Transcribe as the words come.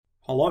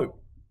Hello,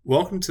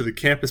 welcome to the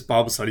Campus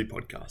Bible Study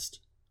Podcast.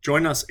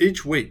 Join us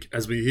each week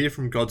as we hear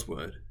from God's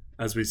Word,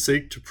 as we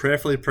seek to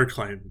prayerfully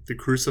proclaim the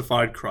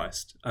crucified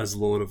Christ as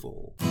Lord of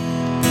all.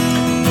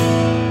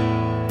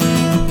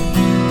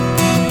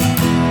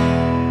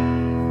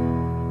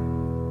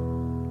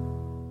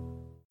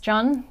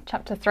 John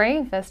chapter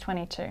 3, verse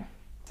 22.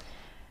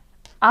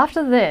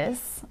 After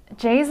this,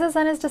 Jesus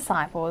and his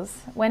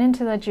disciples went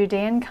into the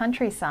Judean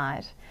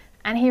countryside,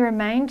 and he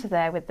remained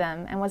there with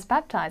them and was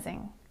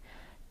baptizing.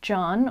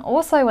 John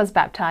also was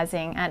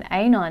baptizing at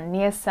Aenon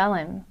near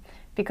Salim,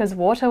 because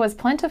water was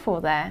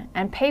plentiful there,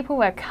 and people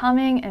were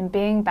coming and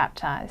being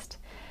baptized,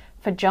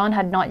 for John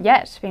had not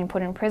yet been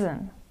put in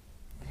prison.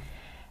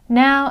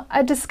 Now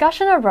a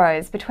discussion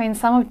arose between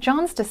some of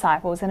John's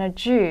disciples and a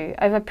Jew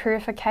over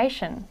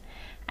purification,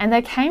 and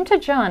they came to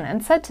John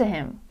and said to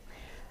him,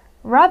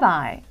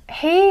 "Rabbi,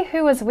 he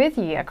who was with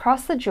you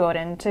across the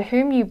Jordan, to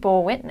whom you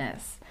bore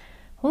witness,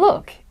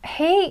 look,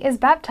 he is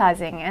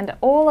baptizing, and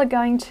all are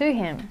going to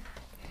him."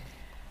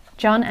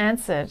 John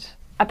answered,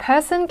 "A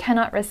person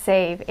cannot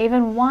receive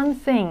even one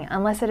thing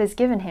unless it is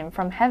given him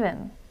from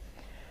heaven.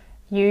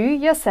 You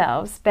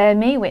yourselves bear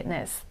me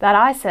witness that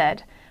I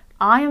said,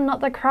 I am not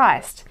the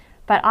Christ,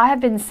 but I have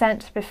been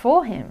sent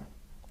before him.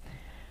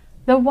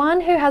 The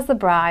one who has the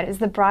bride is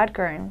the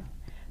bridegroom.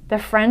 The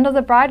friend of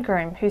the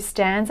bridegroom who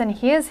stands and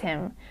hears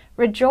him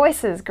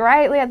rejoices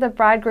greatly at the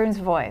bridegroom's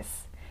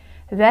voice.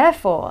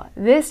 Therefore,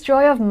 this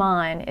joy of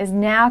mine is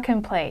now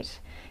complete.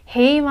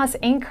 He must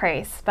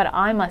increase, but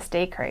I must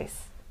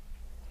decrease.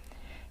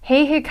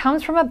 He who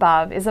comes from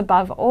above is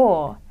above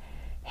all.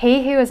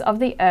 He who is of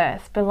the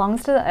earth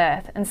belongs to the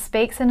earth and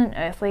speaks in an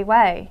earthly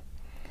way.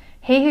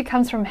 He who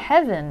comes from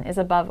heaven is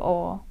above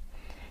all.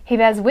 He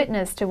bears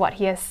witness to what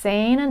he has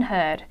seen and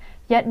heard,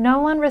 yet no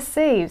one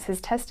receives his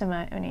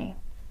testimony.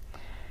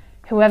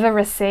 Whoever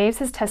receives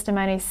his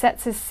testimony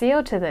sets his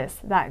seal to this,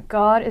 that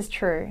God is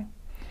true.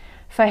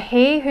 For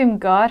he whom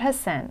God has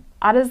sent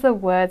utters the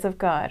words of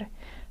God,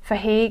 for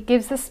he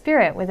gives the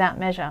Spirit without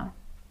measure.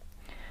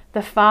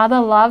 The Father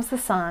loves the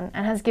Son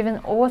and has given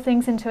all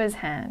things into his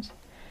hand.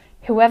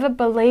 Whoever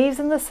believes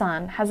in the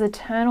Son has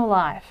eternal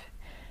life.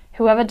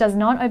 Whoever does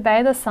not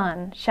obey the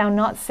Son shall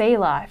not see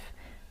life,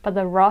 but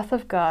the wrath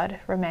of God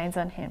remains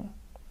on him."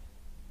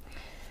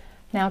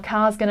 Now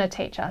Carl's going to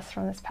teach us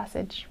from this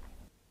passage.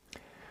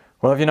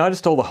 Well, have you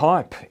noticed all the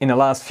hype in the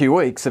last few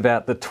weeks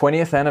about the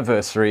 20th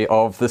anniversary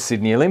of the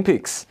Sydney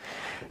Olympics?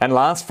 And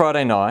last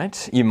Friday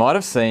night, you might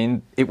have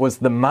seen it was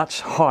the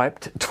much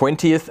hyped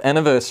 20th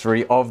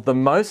anniversary of the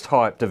most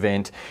hyped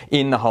event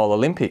in the whole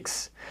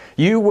Olympics.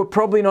 You were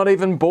probably not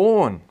even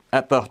born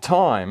at the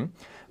time,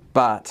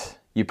 but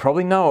you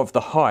probably know of the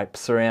hype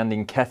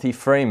surrounding Cathy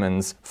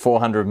Freeman's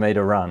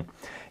 400-metre run.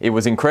 It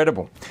was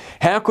incredible.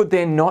 How could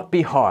there not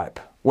be hype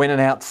when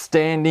an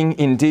outstanding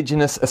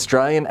Indigenous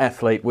Australian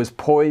athlete was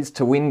poised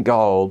to win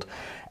gold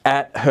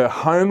at her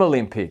home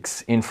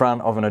Olympics in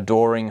front of an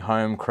adoring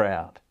home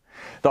crowd?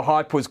 The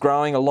hype was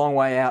growing a long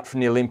way out from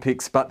the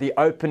Olympics, but the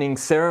opening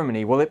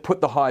ceremony, well, it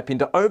put the hype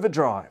into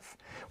overdrive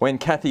when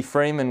Cathy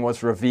Freeman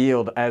was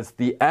revealed as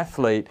the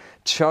athlete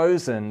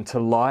chosen to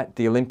light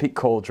the Olympic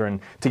cauldron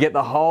to get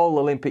the whole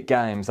Olympic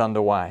Games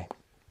underway.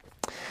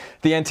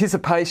 The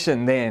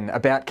anticipation then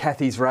about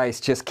Cathy's race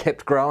just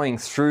kept growing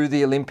through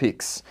the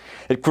Olympics.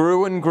 It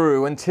grew and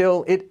grew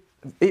until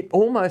it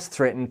almost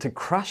threatened to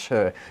crush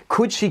her.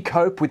 Could she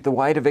cope with the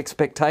weight of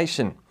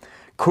expectation?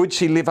 Could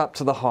she live up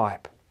to the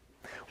hype?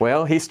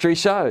 Well, history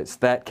shows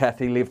that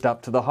Cathy lived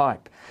up to the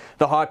hype.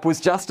 The hype was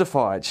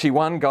justified. She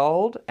won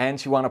gold and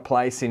she won a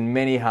place in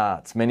many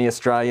hearts, many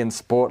Australian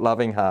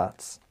sport-loving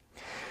hearts.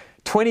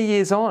 20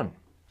 years on,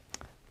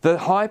 the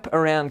hype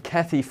around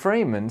Cathy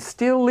Freeman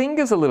still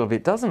lingers a little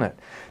bit, doesn't it?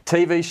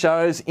 TV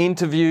shows,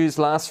 interviews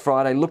last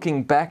Friday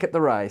looking back at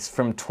the race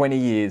from 20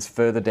 years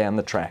further down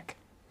the track.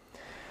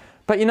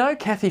 But you know,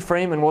 Cathy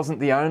Freeman wasn't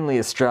the only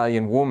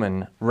Australian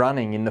woman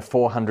running in the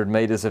 400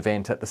 metres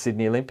event at the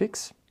Sydney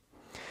Olympics.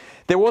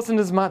 There wasn't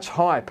as much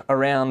hype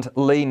around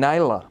Lee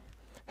Naylor,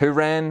 who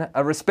ran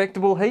a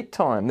respectable heat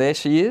time. There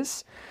she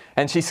is.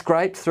 And she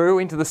scraped through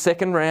into the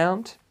second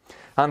round.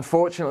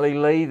 Unfortunately,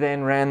 Lee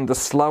then ran the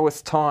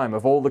slowest time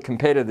of all the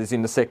competitors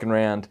in the second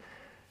round.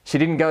 She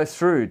didn't go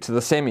through to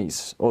the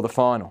semis or the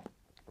final.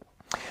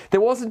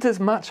 There wasn't as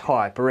much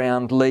hype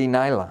around Lee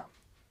Naylor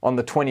on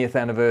the 20th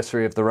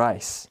anniversary of the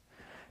race.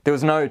 There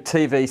was no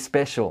TV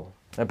special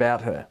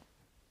about her.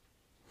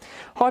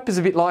 Hype is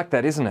a bit like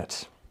that, isn't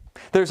it?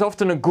 There's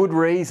often a good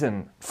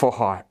reason for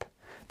hype,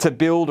 to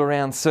build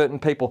around certain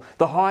people.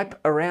 The hype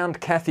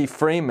around Cathy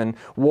Freeman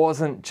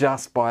wasn't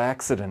just by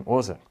accident,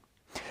 was it?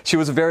 She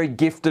was a very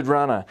gifted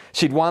runner.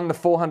 She'd won the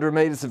 400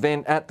 metres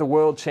event at the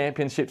World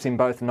Championships in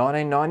both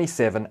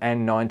 1997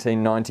 and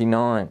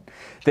 1999.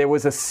 There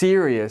was a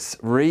serious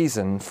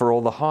reason for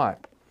all the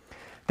hype.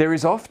 There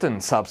is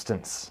often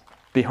substance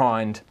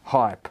behind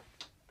hype.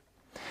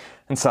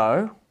 And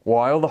so,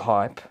 why all the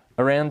hype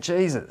around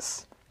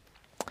Jesus?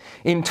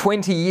 In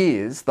 20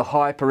 years, the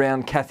hype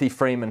around Cathy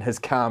Freeman has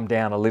calmed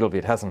down a little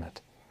bit, hasn't it?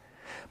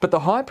 But the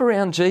hype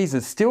around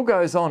Jesus still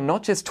goes on,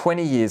 not just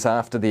 20 years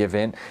after the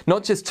event,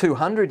 not just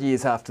 200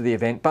 years after the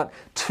event, but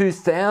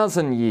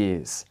 2,000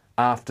 years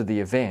after the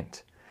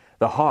event.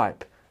 The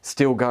hype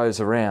still goes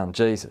around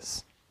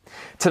Jesus.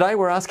 Today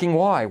we're asking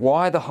why.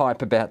 Why the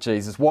hype about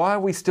Jesus? Why are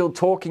we still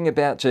talking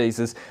about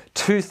Jesus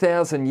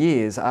 2,000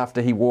 years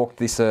after he walked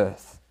this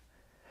earth?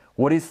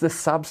 What is the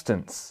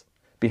substance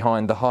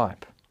behind the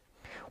hype?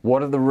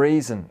 What are the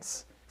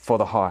reasons for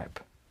the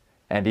hype?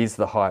 And is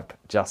the hype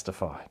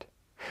justified?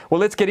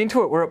 Well, let's get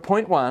into it. We're at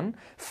point 1,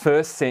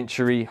 first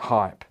century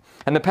hype.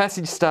 And the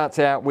passage starts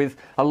out with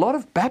a lot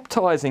of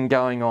baptising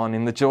going on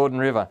in the Jordan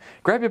River.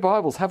 Grab your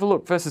Bibles, have a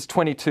look, verses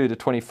 22 to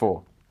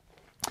 24.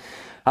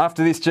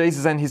 After this,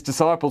 Jesus and his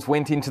disciples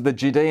went into the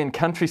Judean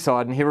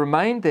countryside, and he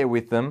remained there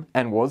with them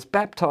and was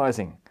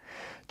baptising.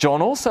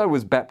 John also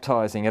was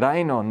baptising at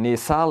Aenon near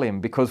Salim,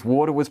 because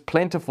water was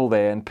plentiful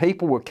there and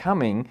people were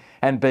coming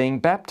and being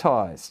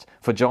baptised,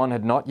 for John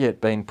had not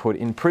yet been put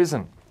in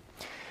prison.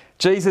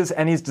 Jesus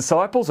and his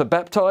disciples are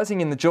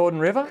baptising in the Jordan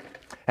River,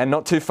 and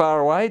not too far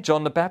away,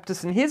 John the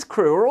Baptist and his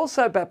crew are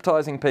also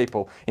baptising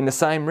people in the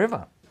same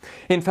river.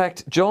 In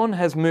fact, John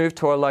has moved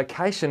to a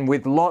location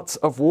with lots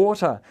of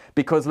water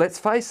because, let's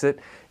face it,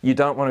 you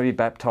don't want to be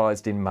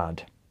baptised in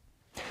mud.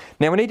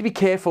 Now, we need to be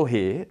careful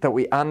here that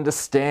we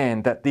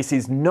understand that this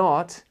is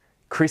not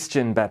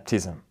Christian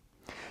baptism.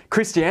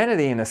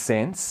 Christianity, in a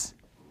sense,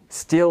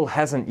 still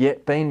hasn't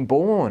yet been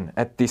born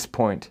at this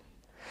point.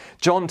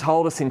 John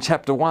told us in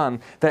chapter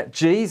 1 that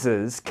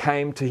Jesus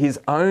came to his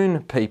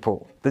own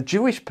people, the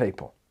Jewish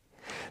people.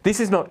 This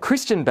is not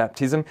Christian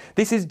baptism,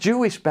 this is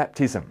Jewish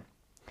baptism.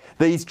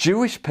 These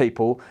Jewish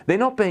people, they're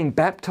not being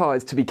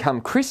baptised to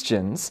become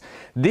Christians.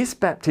 This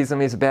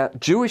baptism is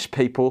about Jewish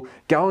people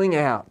going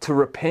out to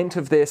repent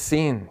of their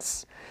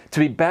sins,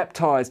 to be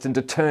baptised and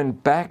to turn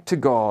back to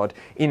God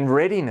in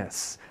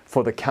readiness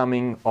for the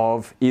coming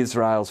of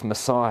Israel's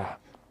Messiah.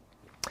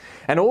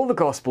 And all the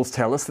Gospels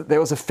tell us that there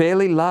was a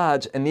fairly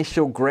large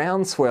initial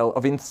groundswell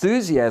of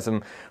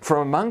enthusiasm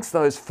from amongst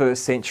those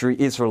first century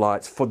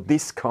Israelites for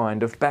this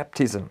kind of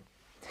baptism.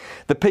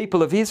 The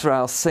people of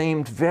Israel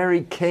seemed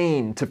very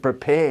keen to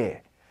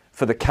prepare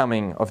for the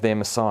coming of their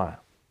Messiah.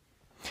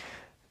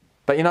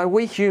 But you know,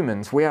 we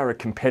humans, we are a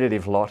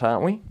competitive lot,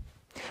 aren't we?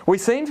 We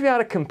seem to be able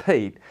to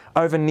compete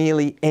over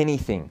nearly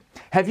anything.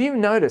 Have you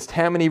noticed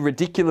how many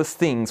ridiculous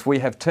things we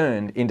have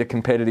turned into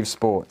competitive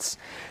sports?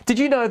 Did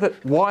you know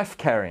that wife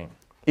carrying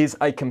is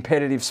a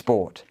competitive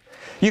sport?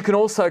 You can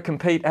also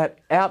compete at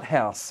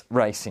outhouse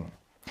racing.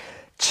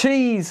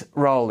 Cheese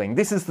rolling.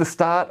 This is the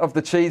start of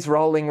the cheese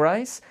rolling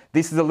race.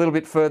 This is a little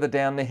bit further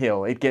down the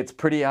hill. It gets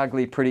pretty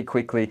ugly pretty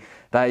quickly.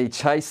 They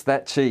chase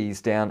that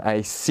cheese down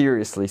a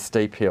seriously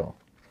steep hill.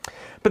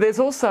 But there's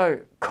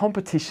also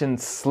competition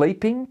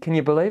sleeping, can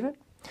you believe it?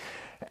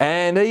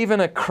 And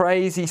even a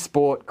crazy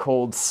sport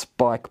called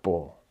spike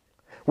ball.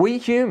 We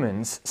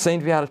humans seem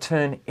to be able to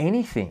turn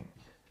anything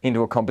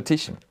into a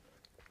competition.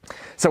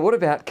 So what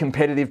about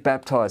competitive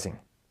baptising?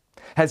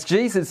 Has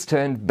Jesus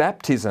turned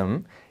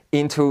baptism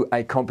into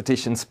a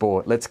competition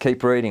sport? Let's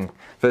keep reading,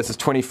 verses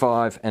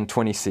 25 and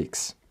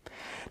 26.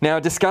 Now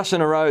a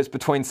discussion arose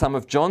between some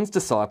of John's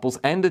disciples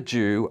and a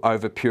Jew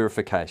over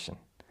purification.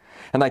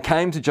 And they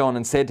came to John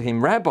and said to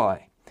him, "Rabbi,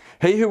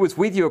 he who was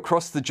with you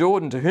across the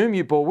Jordan, to whom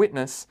you bore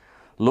witness,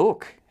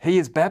 look, he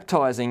is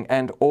baptizing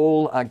and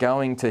all are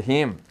going to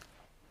him."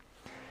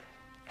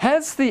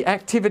 Has the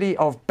activity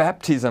of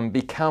baptism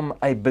become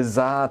a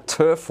bizarre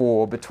turf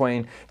war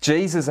between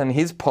Jesus and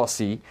his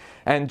posse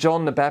and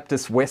John the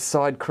Baptist's West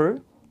Side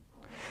crew?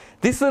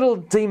 This little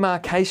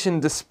demarcation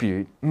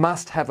dispute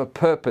must have a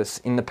purpose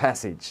in the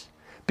passage,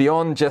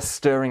 beyond just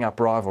stirring up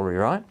rivalry,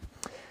 right?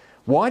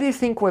 Why do you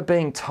think we're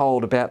being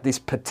told about this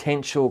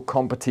potential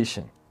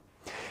competition?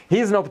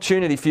 Here's an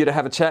opportunity for you to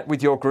have a chat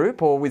with your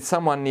group or with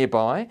someone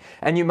nearby,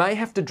 and you may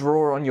have to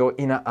draw on your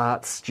inner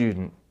arts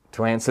student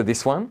to answer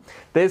this one.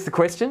 There's the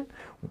question.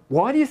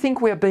 Why do you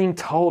think we're being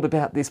told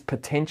about this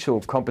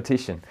potential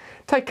competition?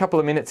 Take a couple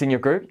of minutes in your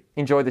group.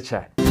 Enjoy the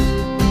chat.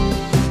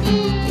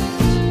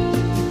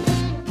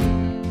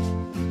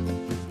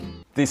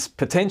 This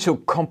potential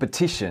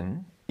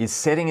competition is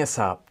setting us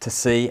up to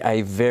see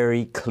a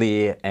very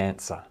clear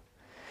answer.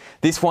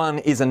 This one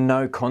is a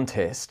no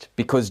contest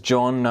because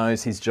John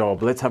knows his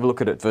job. Let's have a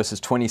look at it, verses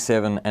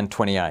 27 and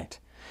 28.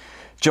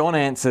 John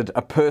answered,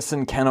 "A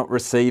person cannot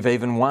receive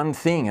even one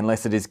thing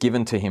unless it is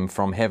given to him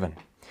from heaven.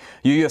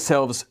 You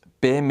yourselves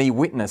bear me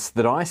witness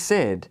that I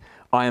said,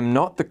 I am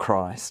not the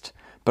Christ,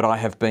 but I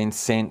have been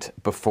sent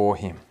before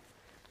him."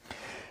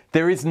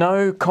 There is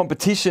no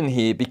competition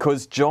here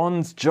because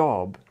John's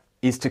job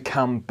is to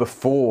come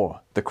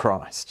before the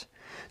Christ.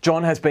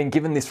 John has been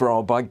given this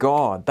role by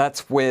God.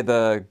 That's where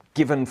the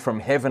given from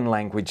heaven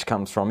language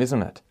comes from,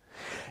 isn't it?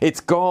 It's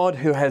God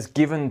who has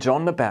given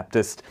John the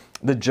Baptist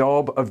the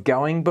job of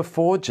going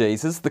before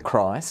Jesus, the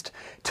Christ,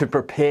 to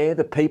prepare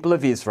the people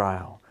of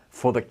Israel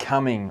for the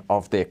coming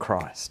of their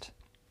Christ.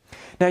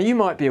 Now, you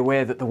might be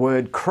aware that the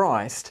word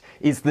Christ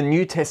is the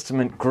New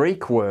Testament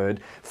Greek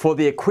word for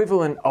the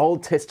equivalent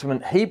Old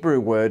Testament Hebrew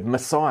word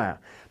Messiah.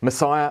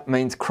 Messiah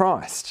means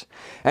Christ.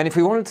 And if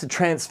we wanted to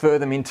transfer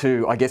them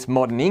into, I guess,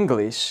 modern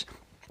English,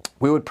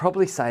 we would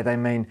probably say they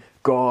mean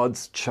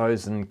God's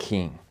chosen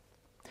king.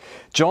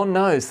 John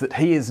knows that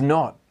he is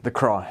not the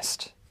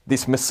Christ,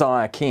 this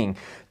Messiah king.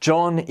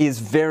 John is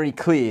very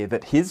clear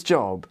that his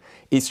job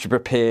is to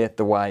prepare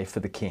the way for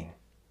the king.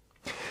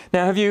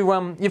 Now,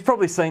 you've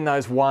probably seen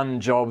those one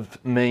job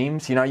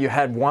memes. You know, you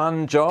had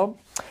one job.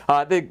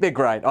 They're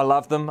great. I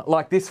love them.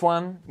 Like this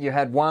one, you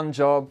had one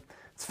job.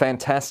 It's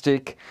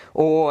fantastic.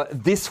 Or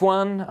this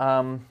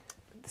one's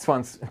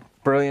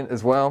brilliant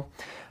as well.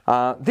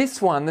 The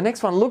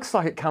next one looks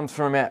like it comes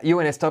from our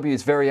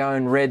UNSW's very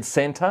own Red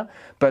Centre,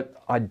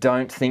 but I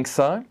don't think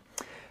so.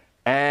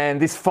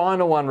 And this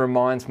final one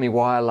reminds me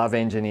why I love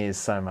engineers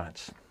so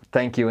much.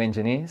 Thank you,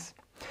 engineers.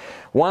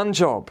 One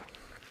job.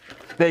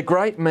 They're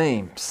great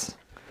memes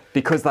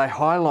because they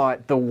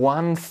highlight the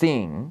one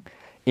thing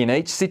in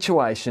each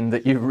situation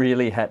that you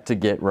really had to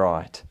get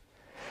right.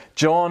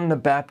 John the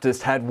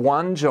Baptist had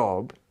one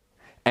job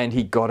and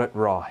he got it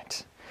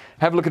right.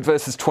 Have a look at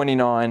verses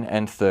 29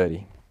 and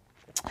 30.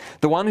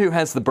 The one who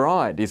has the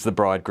bride is the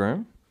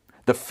bridegroom.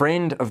 The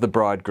friend of the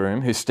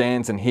bridegroom who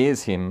stands and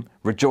hears him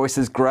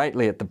rejoices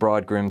greatly at the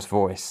bridegroom's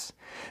voice.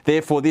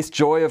 Therefore this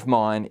joy of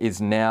mine is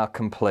now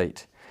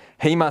complete.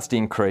 He must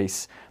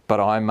increase, but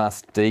I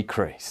must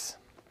decrease.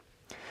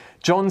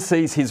 John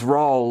sees his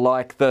role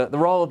like the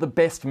role of the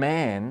best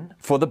man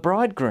for the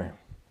bridegroom.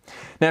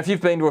 Now, if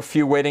you've been to a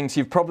few weddings,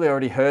 you've probably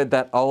already heard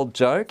that old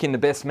joke in the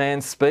best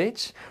man's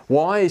speech.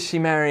 Why is she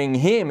marrying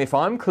him if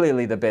I'm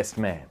clearly the best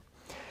man?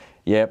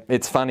 Yep,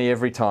 it's funny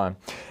every time.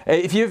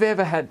 If you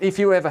ever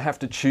have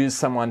to choose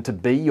someone to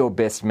be your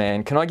best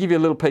man, can I give you a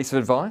little piece of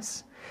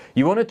advice?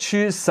 You want to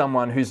choose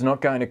someone who's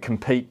not going to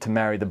compete to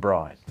marry the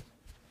bride.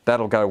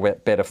 That'll go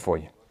better for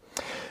you.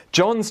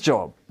 John's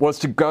job was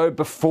to go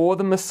before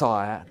the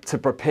Messiah to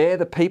prepare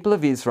the people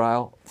of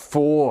Israel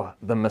for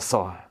the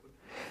Messiah.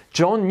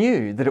 John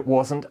knew that it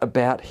wasn't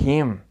about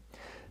him.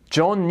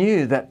 John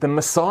knew that the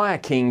Messiah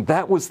king,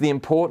 that was the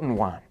important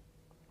one.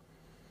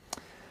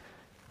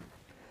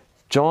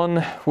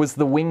 John was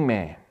the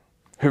wingman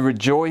who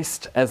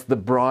rejoiced as the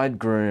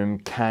bridegroom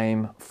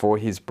came for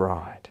his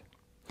bride.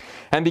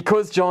 And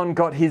because John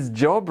got his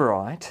job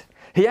right,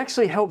 he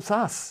actually helps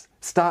us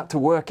start to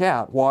work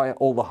out why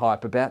all the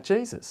hype about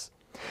Jesus.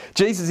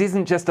 Jesus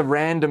isn't just a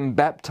random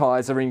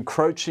baptizer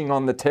encroaching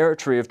on the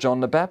territory of John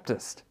the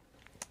Baptist.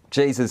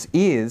 Jesus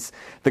is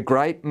the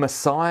great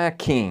Messiah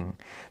King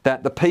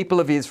that the people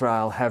of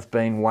Israel have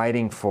been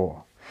waiting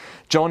for.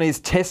 John is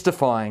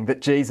testifying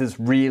that Jesus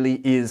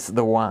really is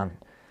the one.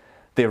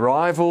 The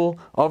arrival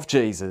of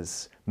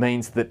Jesus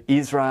means that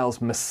Israel's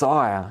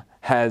Messiah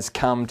has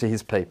come to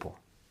his people.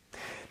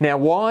 Now,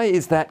 why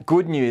is that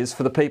good news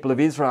for the people of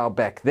Israel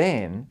back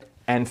then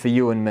and for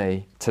you and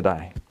me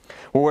today?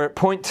 Well, we're at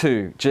point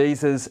 2,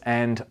 Jesus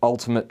and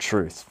ultimate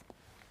truth.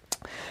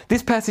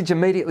 This passage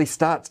immediately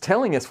starts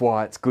telling us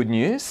why it's good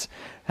news.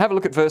 Have a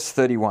look at verse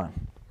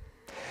 31.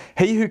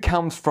 He who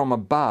comes from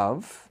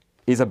above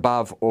is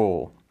above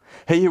all.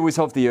 He who is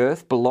of the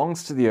earth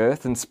belongs to the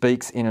earth and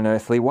speaks in an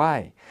earthly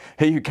way.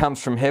 He who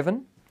comes from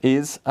heaven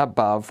is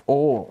above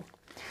all.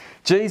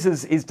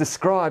 Jesus is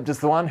described as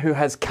the one who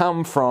has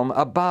come from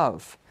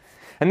above.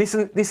 And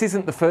this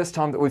isn't the first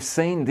time that we've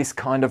seen this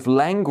kind of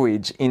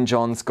language in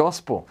John's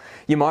Gospel.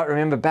 You might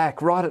remember back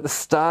right at the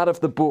start of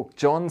the book,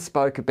 John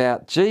spoke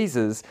about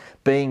Jesus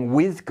being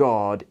with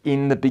God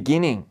in the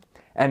beginning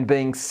and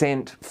being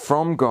sent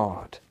from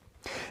God.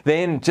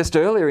 Then, just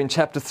earlier in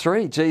chapter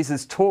 3,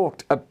 Jesus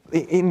talked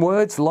in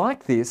words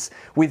like this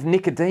with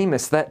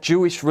Nicodemus, that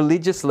Jewish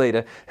religious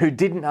leader who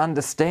didn't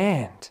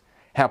understand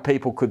how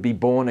people could be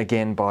born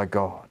again by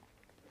God.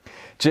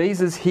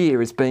 Jesus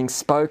here is being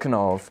spoken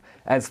of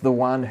as the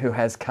one who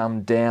has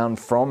come down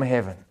from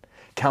heaven,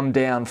 come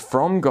down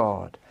from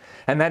God.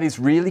 And that is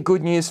really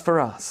good news for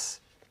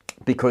us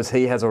because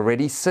he has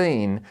already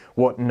seen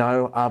what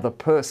no other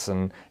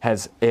person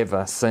has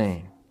ever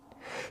seen.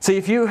 See,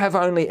 if you have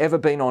only ever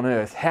been on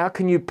earth, how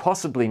can you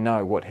possibly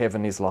know what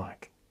heaven is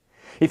like?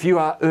 If you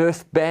are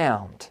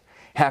earthbound,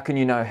 how can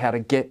you know how to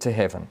get to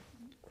heaven?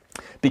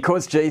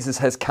 Because Jesus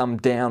has come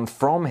down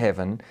from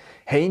heaven,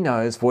 he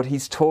knows what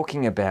he's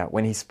talking about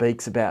when he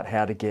speaks about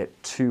how to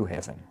get to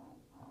heaven.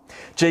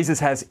 Jesus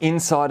has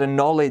insider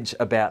knowledge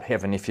about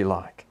heaven, if you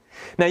like.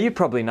 Now, you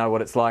probably know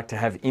what it's like to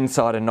have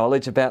insider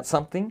knowledge about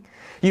something.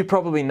 You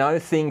probably know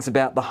things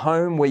about the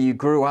home where you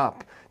grew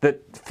up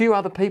that few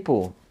other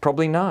people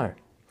probably know.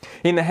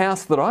 In the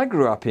house that I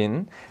grew up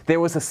in, there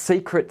was a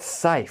secret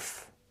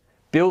safe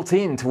built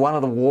into one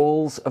of the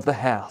walls of the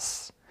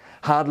house.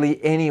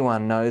 Hardly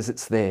anyone knows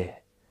it's there.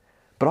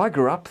 But I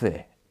grew up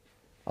there.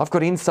 I've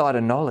got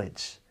insider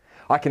knowledge.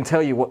 I can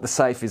tell you what the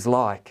safe is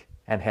like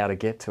and how to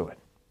get to it.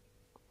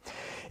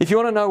 If you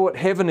want to know what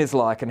heaven is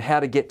like and how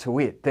to get to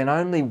it, then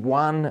only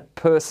one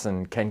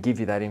person can give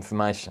you that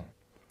information.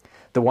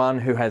 The one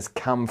who has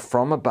come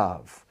from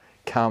above,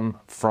 come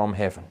from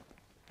heaven.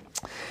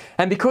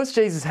 And because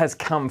Jesus has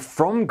come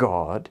from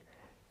God,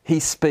 he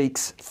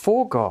speaks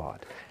for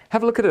God.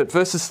 Have a look at it,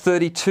 verses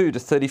 32 to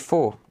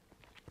 34.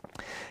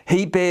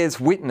 He bears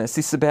witness,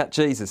 this is about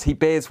Jesus, he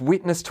bears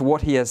witness to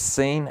what he has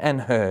seen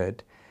and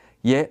heard,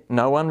 yet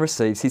no one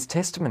receives his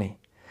testimony.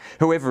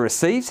 Whoever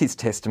receives his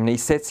testimony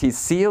sets his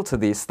seal to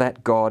this,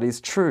 that God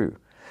is true.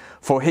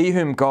 For he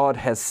whom God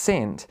has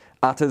sent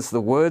utters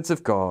the words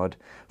of God,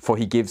 for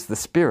he gives the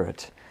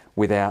Spirit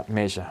without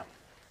measure.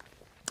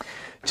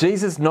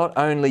 Jesus not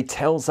only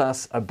tells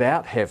us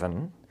about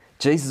heaven,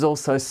 Jesus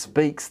also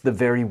speaks the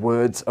very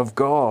words of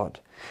God.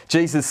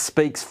 Jesus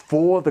speaks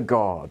for the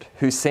God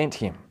who sent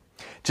him.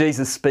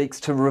 Jesus speaks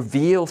to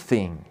reveal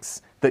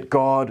things that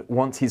God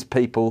wants his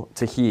people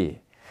to hear.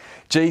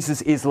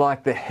 Jesus is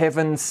like the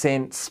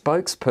heaven-sent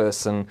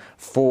spokesperson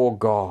for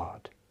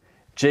God.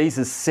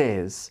 Jesus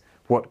says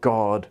what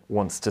God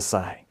wants to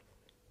say.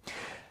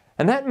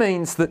 And that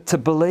means that to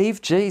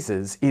believe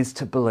Jesus is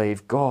to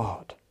believe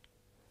God.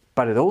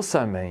 But it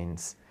also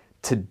means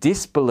to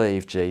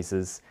disbelieve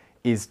Jesus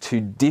is to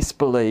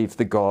disbelieve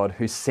the God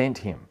who sent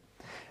him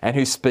and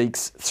who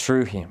speaks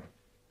through him.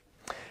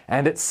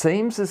 And it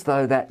seems as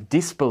though that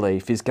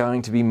disbelief is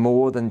going to be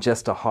more than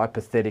just a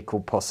hypothetical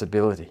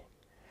possibility.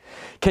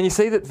 Can you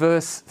see that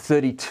verse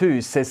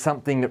 32 says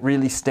something that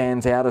really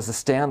stands out as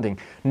astounding?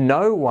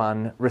 No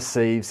one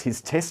receives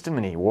his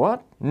testimony.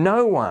 What?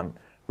 No one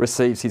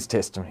receives his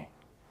testimony.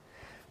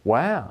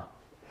 Wow.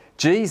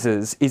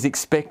 Jesus is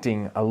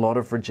expecting a lot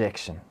of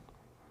rejection.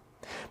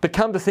 But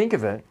come to think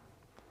of it,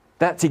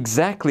 that's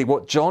exactly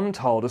what John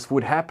told us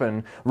would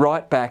happen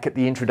right back at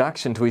the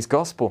introduction to his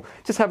gospel.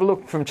 Just have a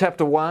look from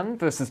chapter 1,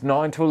 verses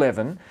 9 to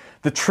 11.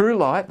 The true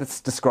light, that's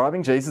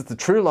describing Jesus, the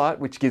true light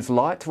which gives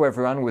light to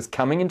everyone, was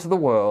coming into the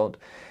world.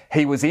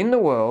 He was in the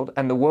world,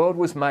 and the world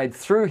was made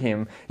through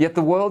him, yet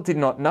the world did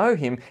not know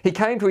him. He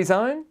came to his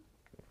own,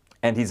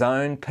 and his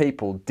own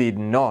people did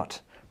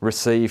not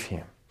receive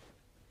him.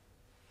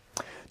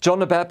 John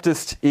the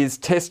Baptist is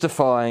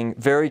testifying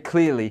very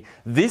clearly,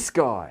 this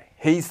guy,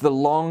 he's the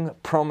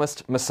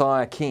long-promised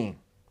Messiah King.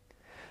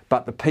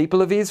 But the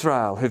people of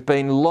Israel, who've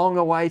been long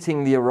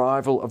awaiting the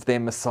arrival of their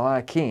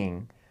Messiah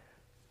King,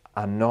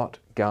 are not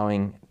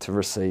going to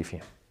receive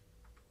him.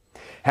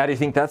 How do you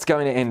think that's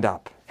going to end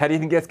up? How do you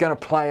think that's going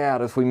to play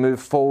out as we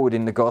move forward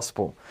in the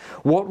gospel?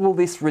 What will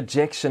this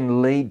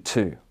rejection lead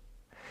to?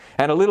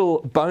 And a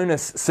little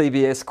bonus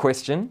CBS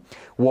question,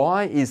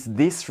 why is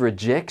this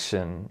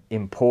rejection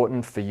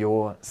important for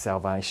your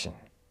salvation?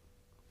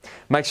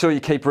 Make sure you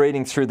keep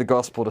reading through the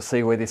gospel to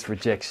see where this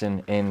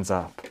rejection ends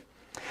up.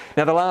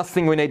 Now, the last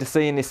thing we need to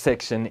see in this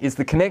section is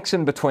the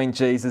connection between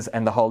Jesus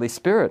and the Holy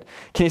Spirit.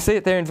 Can you see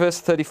it there in verse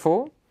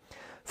 34?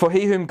 For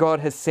he whom God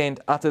has sent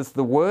utters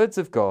the words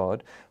of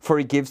God, for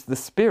he gives the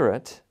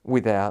Spirit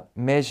without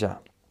measure.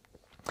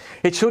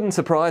 It shouldn't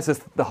surprise us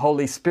that the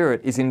Holy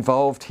Spirit is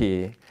involved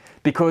here,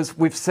 because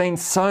we've seen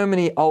so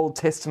many Old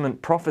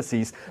Testament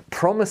prophecies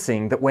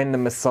promising that when the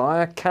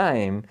Messiah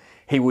came,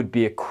 he would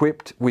be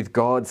equipped with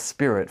God's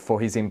Spirit for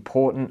his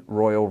important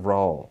royal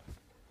role.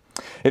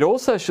 It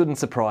also shouldn't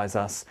surprise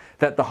us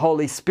that the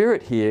Holy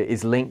Spirit here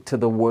is linked to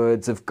the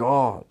words of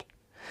God.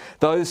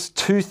 Those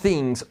two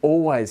things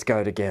always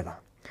go together.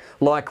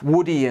 Like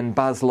Woody and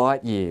Buzz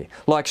Lightyear,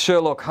 like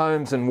Sherlock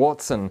Holmes and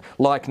Watson,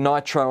 like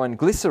nitro and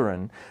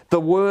glycerin,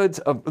 the word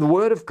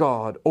of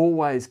God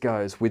always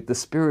goes with the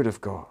Spirit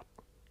of God.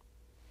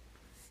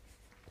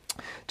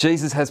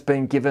 Jesus has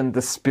been given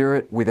the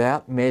Spirit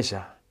without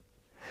measure,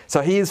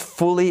 so he is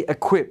fully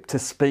equipped to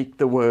speak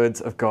the words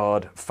of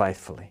God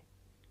faithfully.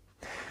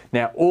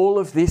 Now, all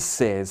of this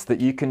says that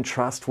you can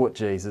trust what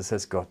Jesus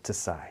has got to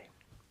say.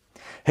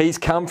 He's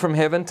come from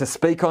heaven to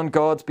speak on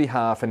God's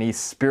behalf, and he's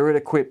Spirit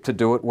equipped to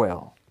do it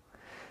well.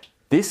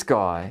 This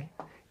guy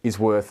is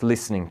worth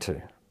listening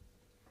to.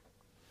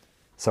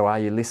 So are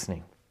you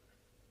listening?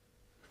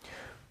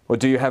 Or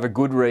do you have a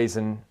good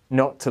reason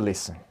not to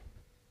listen?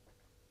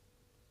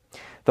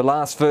 The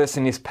last verse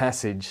in this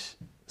passage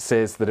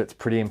says that it's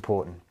pretty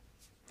important.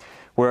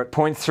 We're at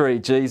point 3,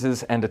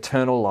 Jesus and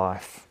eternal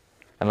life.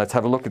 And let's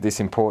have a look at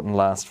this important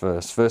last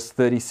verse. Verse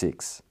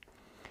 36.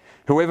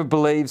 Whoever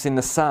believes in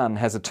the Son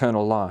has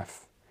eternal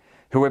life.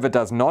 Whoever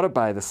does not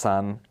obey the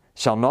Son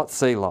shall not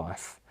see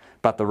life,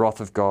 but the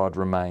wrath of God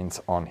remains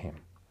on him.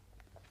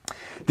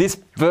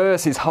 This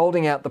verse is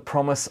holding out the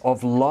promise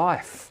of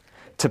life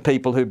to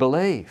people who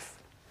believe.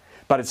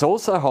 But it's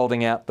also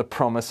holding out the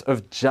promise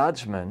of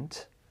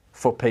judgment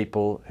for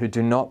people who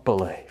do not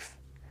believe.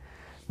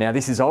 Now,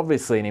 this is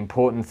obviously an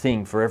important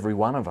thing for every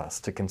one of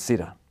us to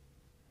consider.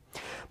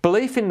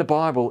 Belief in the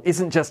Bible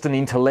isn't just an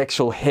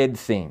intellectual head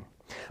thing.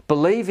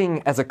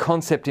 Believing as a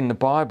concept in the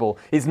Bible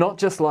is not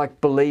just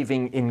like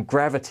believing in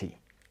gravity.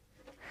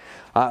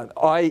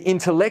 I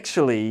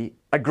intellectually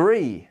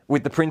agree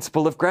with the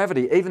principle of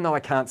gravity. Even though I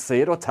can't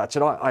see it or touch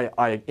it,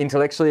 I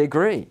intellectually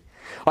agree.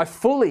 I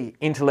fully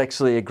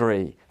intellectually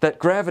agree that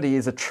gravity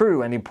is a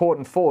true and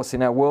important force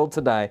in our world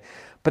today,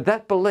 but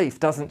that belief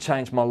doesn't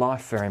change my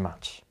life very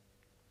much.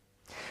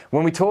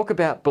 When we talk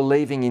about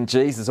believing in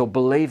Jesus or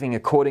believing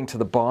according to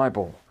the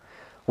Bible,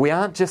 we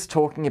aren't just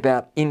talking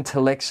about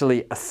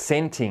intellectually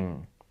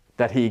assenting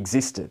that he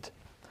existed,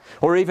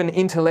 or even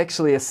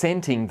intellectually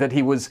assenting that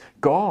he was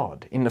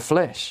God in the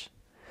flesh.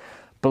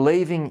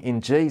 believing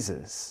in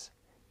Jesus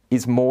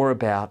is more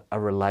about a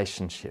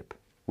relationship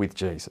with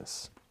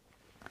Jesus.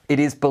 It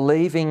is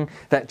believing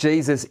that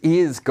Jesus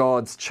is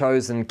God's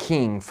chosen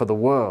King for the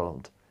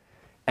world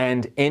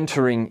and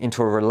entering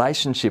into a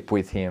relationship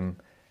with him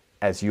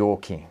as your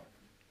King.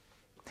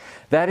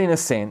 That, in a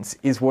sense,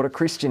 is what a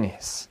Christian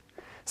is.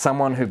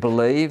 Someone who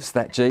believes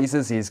that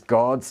Jesus is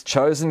God's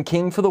chosen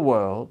King for the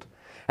world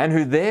and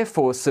who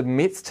therefore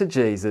submits to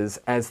Jesus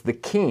as the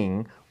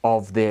King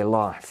of their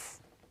life.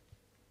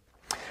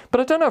 But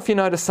I don't know if you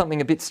noticed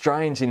something a bit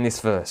strange in this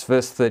verse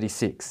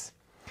 36.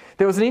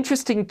 There was an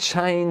interesting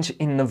change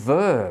in the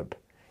verb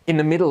in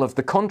the middle of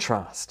the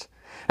contrast,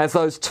 as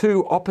those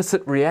two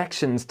opposite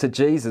reactions to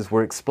Jesus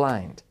were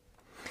explained.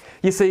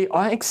 You see,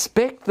 I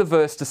expect the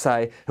verse to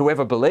say,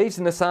 whoever believes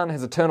in the Son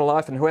has eternal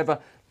life, and whoever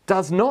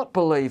does not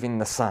believe in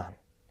the Son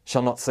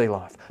shall not see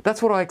life.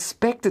 That's what I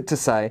expect it to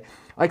say.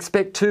 I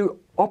expect two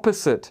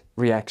opposite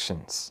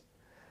reactions.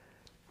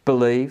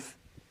 Believe,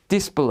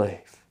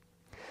 disbelieve.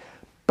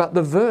 But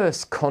the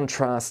verse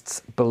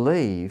contrasts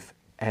believe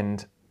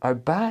and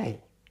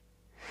obey.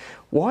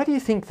 Why do you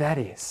think that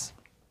is?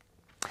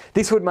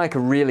 This would make a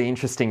really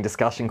interesting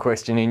discussion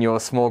question in your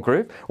small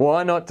group.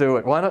 Why not do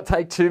it? Why not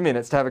take 2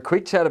 minutes to have a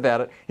quick chat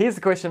about it? Here's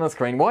the question on the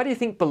screen. Why do you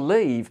think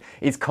believe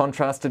is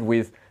contrasted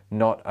with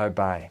not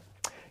obey?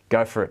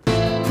 Go for it.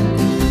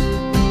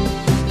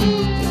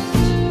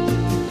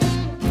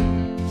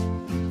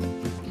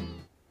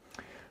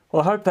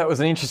 Well, I hope that was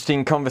an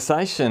interesting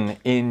conversation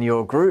in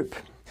your group.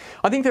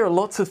 I think there are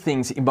lots of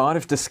things that you might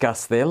have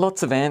discussed there,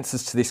 lots of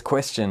answers to this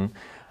question.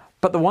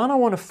 But the one I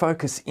want to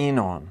focus in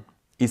on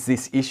is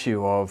this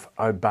issue of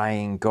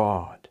obeying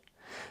God.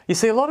 You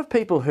see, a lot of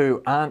people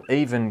who aren't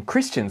even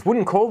Christians,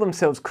 wouldn't call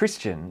themselves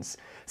Christians,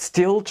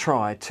 still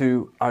try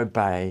to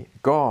obey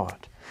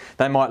God.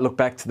 They might look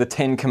back to the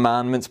 10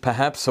 Commandments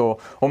perhaps, or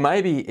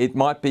maybe it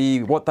might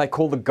be what they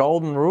call the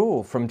Golden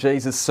Rule from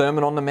Jesus'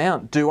 Sermon on the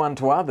Mount, do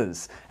unto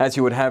others as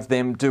you would have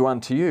them do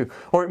unto you.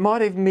 Or it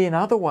might even be in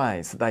other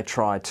ways that they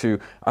try to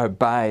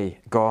obey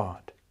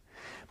God.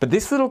 But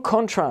this little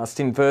contrast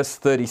in verse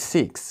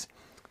 36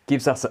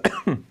 gives us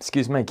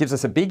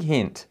a big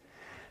hint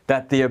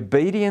that the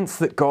obedience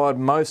that God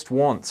most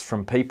wants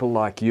from people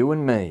like you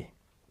and me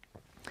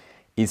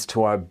is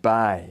to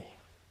obey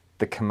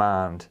the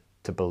command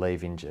to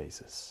believe in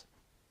Jesus.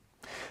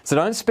 So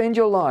don't spend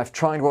your life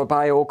trying to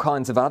obey all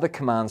kinds of other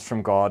commands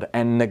from God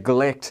and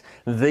neglect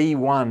the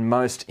one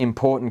most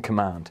important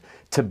command,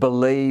 to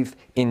believe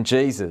in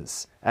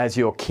Jesus as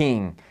your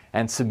King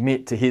and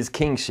submit to his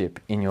kingship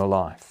in your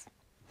life.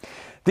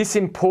 This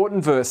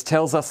important verse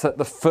tells us that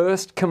the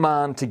first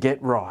command to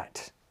get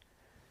right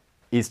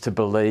is to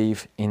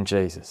believe in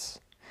Jesus.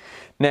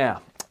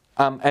 Now,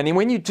 and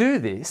when you do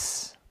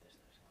this,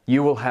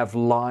 you will have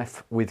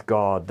life with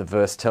God, the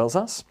verse tells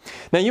us.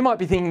 Now, you might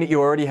be thinking that you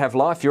already have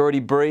life, you already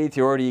breathe,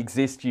 you already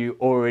exist, you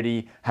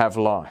already have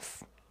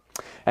life.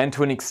 And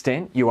to an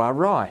extent, you are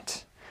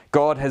right.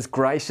 God has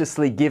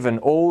graciously given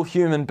all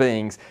human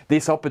beings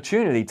this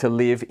opportunity to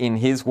live in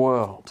his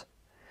world.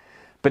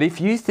 But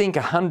if you think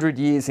 100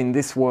 years in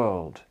this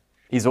world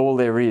is all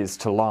there is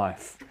to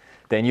life,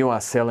 then you are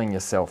selling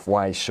yourself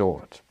way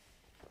short.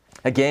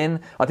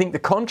 Again, I think the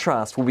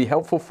contrast will be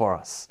helpful for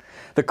us.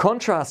 The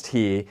contrast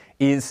here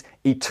is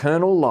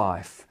eternal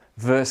life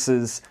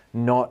versus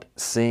not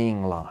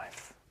seeing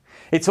life.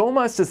 It's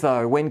almost as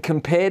though when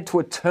compared to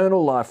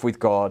eternal life with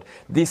God,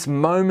 this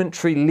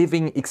momentary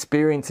living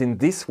experience in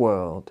this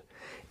world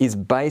is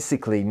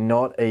basically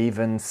not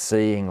even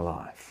seeing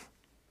life.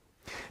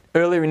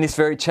 Earlier in this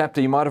very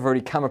chapter, you might have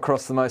already come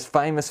across the most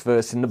famous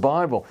verse in the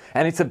Bible,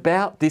 and it's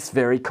about this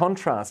very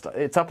contrast.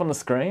 It's up on the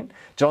screen,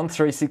 John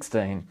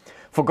 3:16.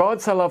 For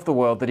God so loved the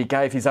world that he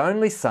gave his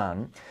only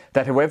Son,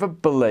 that whoever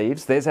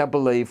believes, there's our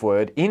believe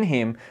word, in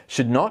him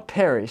should not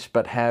perish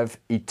but have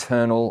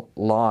eternal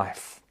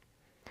life.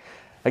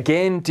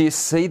 Again, do you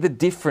see the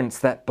difference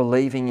that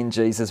believing in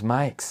Jesus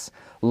makes?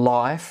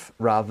 Life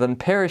rather than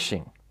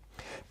perishing.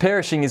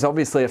 Perishing is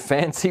obviously a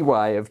fancy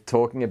way of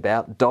talking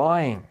about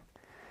dying.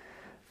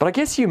 But I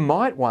guess you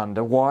might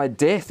wonder why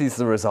death is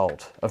the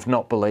result of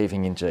not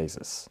believing in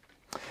Jesus.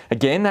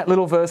 Again, that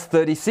little verse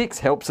 36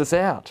 helps us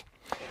out.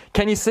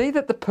 Can you see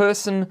that the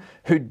person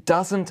who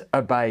doesn't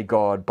obey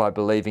God by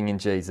believing in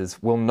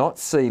Jesus will not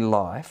see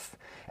life?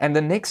 And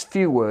the next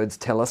few words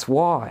tell us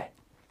why.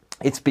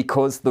 It's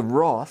because the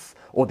wrath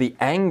or the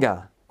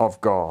anger of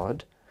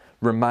God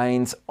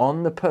remains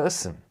on the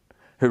person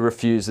who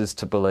refuses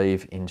to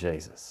believe in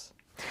Jesus.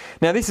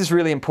 Now, this is a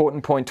really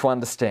important point to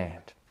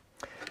understand.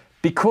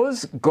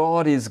 Because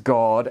God is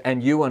God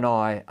and you and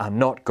I are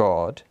not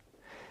God,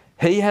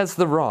 he has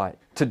the right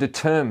to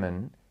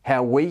determine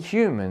how we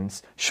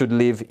humans should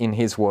live in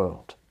his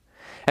world.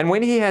 And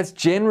when he has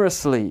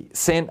generously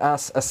sent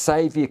us a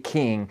Saviour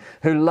King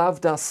who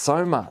loved us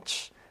so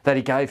much that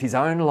he gave his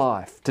own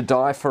life to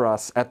die for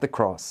us at the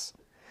cross,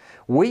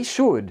 we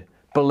should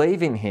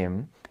believe in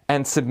him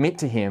and submit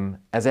to him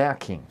as our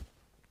King.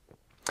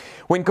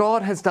 When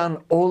God has done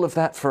all of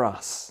that for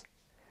us,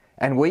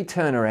 and we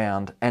turn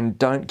around and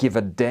don't give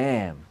a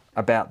damn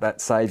about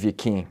that Saviour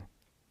King,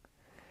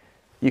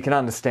 you can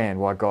understand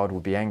why God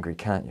would be angry,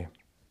 can't you?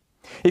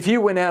 If you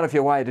went out of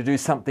your way to do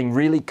something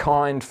really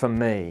kind for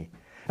me,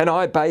 and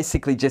I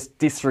basically just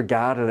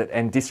disregarded it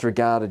and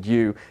disregarded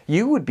you,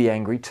 you would be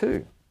angry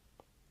too.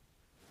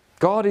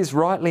 God is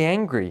rightly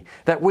angry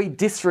that we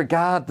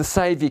disregard the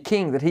Saviour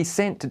King that He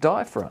sent to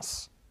die for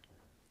us.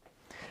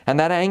 And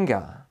that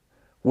anger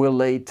will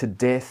lead to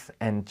death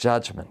and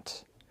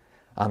judgment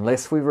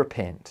unless we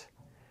repent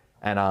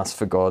and ask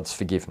for God's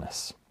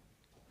forgiveness.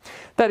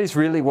 That is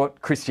really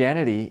what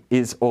Christianity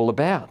is all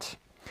about.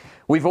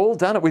 We've all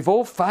done it. We've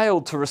all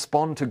failed to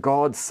respond to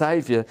God's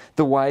Saviour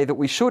the way that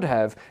we should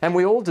have, and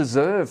we all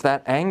deserve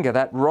that anger,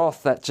 that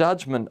wrath, that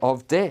judgment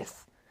of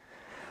death.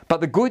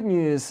 But the good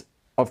news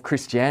of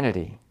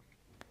Christianity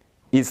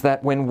is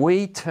that when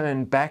we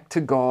turn back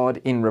to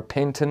God in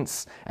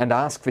repentance and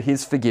ask for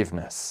His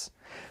forgiveness,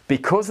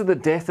 because of the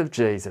death of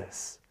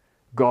Jesus,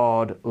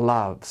 God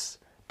loves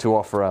to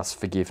offer us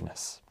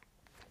forgiveness.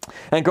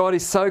 And God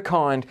is so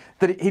kind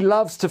that He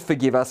loves to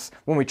forgive us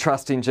when we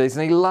trust in Jesus,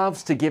 and He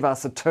loves to give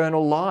us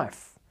eternal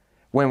life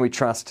when we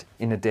trust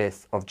in the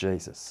death of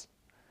Jesus.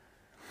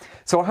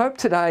 So I hope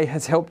today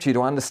has helped you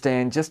to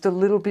understand just a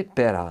little bit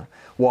better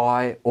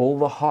why all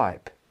the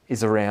hype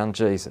is around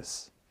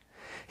Jesus.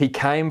 He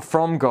came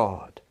from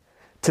God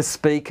to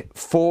speak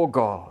for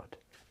God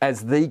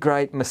as the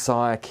great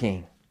Messiah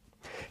King.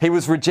 He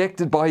was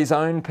rejected by His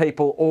own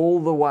people all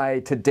the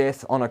way to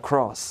death on a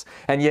cross.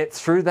 And yet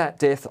through that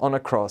death on a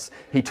cross,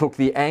 He took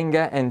the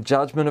anger and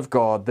judgment of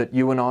God that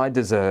you and I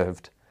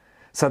deserved,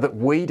 so that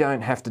we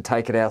don't have to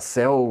take it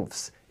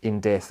ourselves in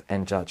death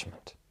and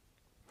judgment.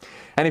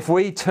 And if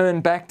we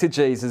turn back to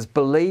Jesus,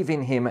 believe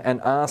in Him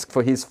and ask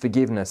for His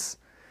forgiveness,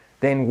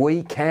 then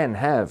we can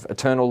have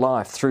eternal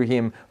life through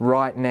Him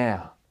right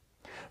now,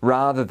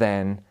 rather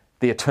than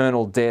the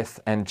eternal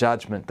death and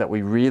judgment that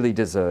we really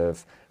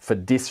deserve for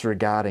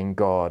disregarding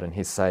God and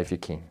His Saviour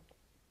King.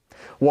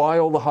 Why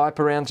all the hype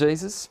around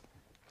Jesus?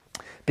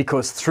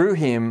 Because through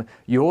Him,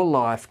 your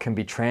life can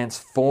be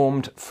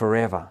transformed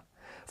forever,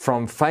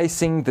 from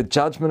facing the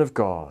judgment of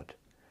God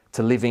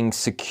to living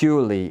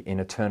securely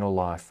in eternal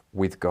life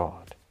with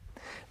God.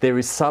 There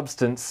is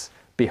substance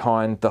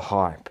behind the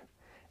hype,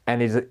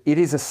 and it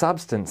is a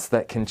substance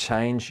that can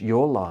change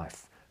your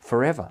life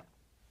forever.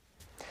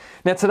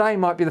 Now today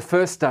might be the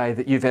first day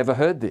that you've ever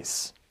heard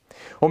this.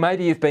 Or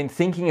maybe you've been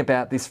thinking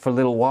about this for a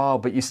little while,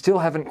 but you still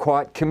haven't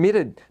quite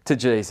committed to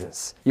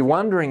Jesus. You're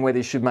wondering whether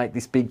you should make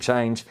this big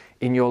change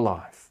in your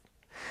life.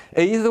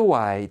 Either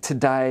way,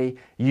 today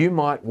you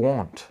might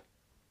want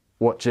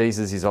what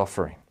Jesus is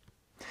offering.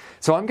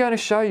 So I'm going to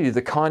show you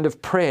the kind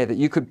of prayer that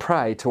you could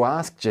pray to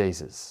ask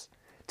Jesus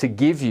to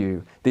give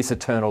you this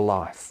eternal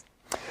life.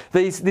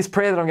 This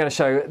prayer that I'm going to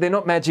show you, they're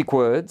not magic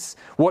words.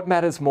 What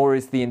matters more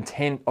is the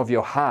intent of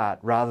your heart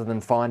rather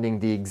than finding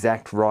the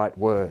exact right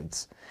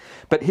words.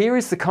 But here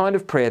is the kind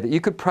of prayer that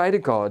you could pray to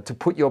God to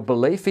put your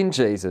belief in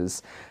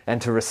Jesus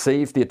and to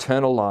receive the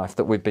eternal life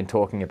that we've been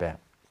talking about.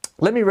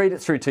 Let me read it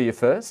through to you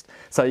first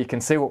so you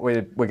can see what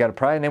we're going to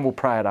pray, and then we'll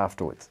pray it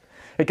afterwards.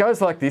 It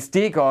goes like this: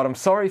 Dear God, I'm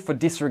sorry for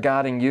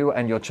disregarding you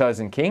and your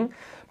chosen King.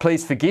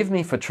 Please forgive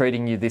me for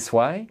treating you this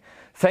way.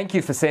 Thank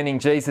you for sending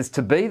Jesus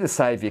to be the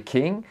Saviour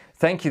King.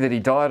 Thank you that He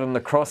died on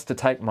the cross to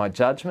take my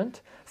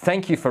judgment.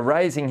 Thank you for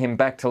raising Him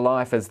back to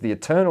life as the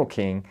eternal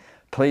King.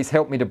 Please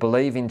help me to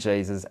believe in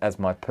Jesus as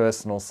my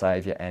personal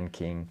Saviour and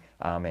King.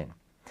 Amen.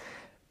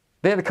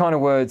 They're the kind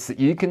of words that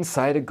you can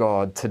say to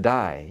God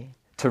today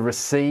to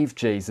receive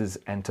Jesus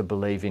and to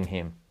believe in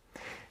Him.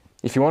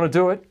 If you want to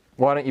do it,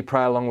 why don't you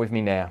pray along with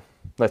me now?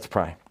 Let's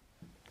pray.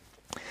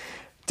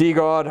 Dear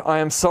God, I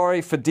am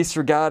sorry for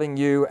disregarding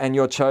you and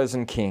your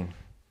chosen King.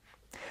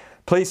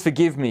 Please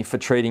forgive me for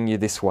treating you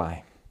this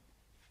way.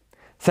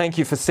 Thank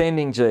you for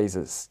sending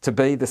Jesus to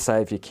be the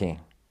Saviour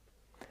King.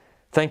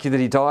 Thank you that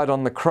He died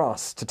on the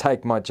cross to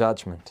take my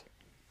judgment.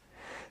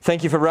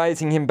 Thank you for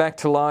raising Him back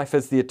to life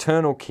as the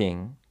eternal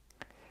King.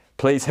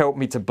 Please help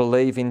me to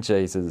believe in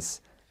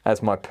Jesus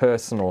as my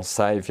personal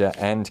Saviour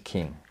and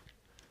King.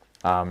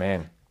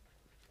 Amen.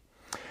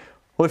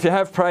 Well, if you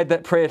have prayed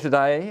that prayer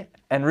today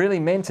and really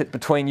meant it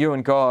between you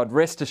and God,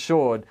 rest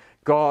assured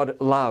God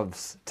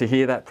loves to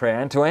hear that prayer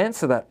and to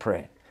answer that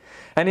prayer.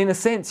 And in a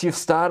sense, you've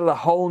started a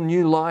whole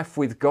new life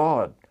with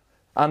God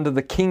under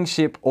the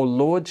kingship or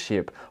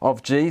lordship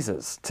of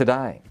Jesus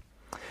today.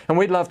 And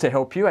we'd love to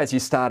help you as you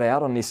start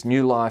out on this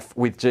new life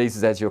with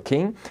Jesus as your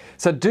King.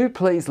 So do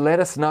please let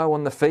us know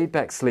on the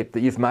feedback slip that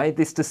you've made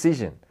this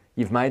decision.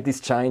 You've made this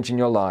change in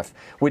your life.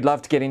 We'd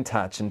love to get in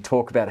touch and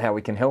talk about how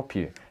we can help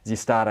you as you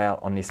start out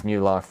on this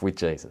new life with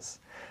Jesus.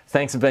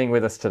 Thanks for being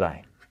with us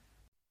today.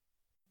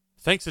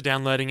 Thanks for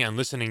downloading and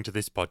listening to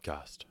this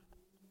podcast.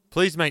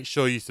 Please make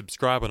sure you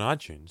subscribe on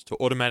iTunes to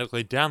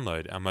automatically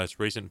download our most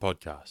recent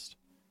podcast.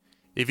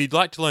 If you'd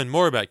like to learn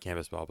more about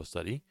Campus Bible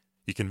Study,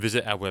 you can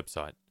visit our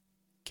website,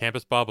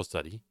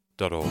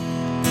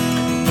 campusbiblestudy.org.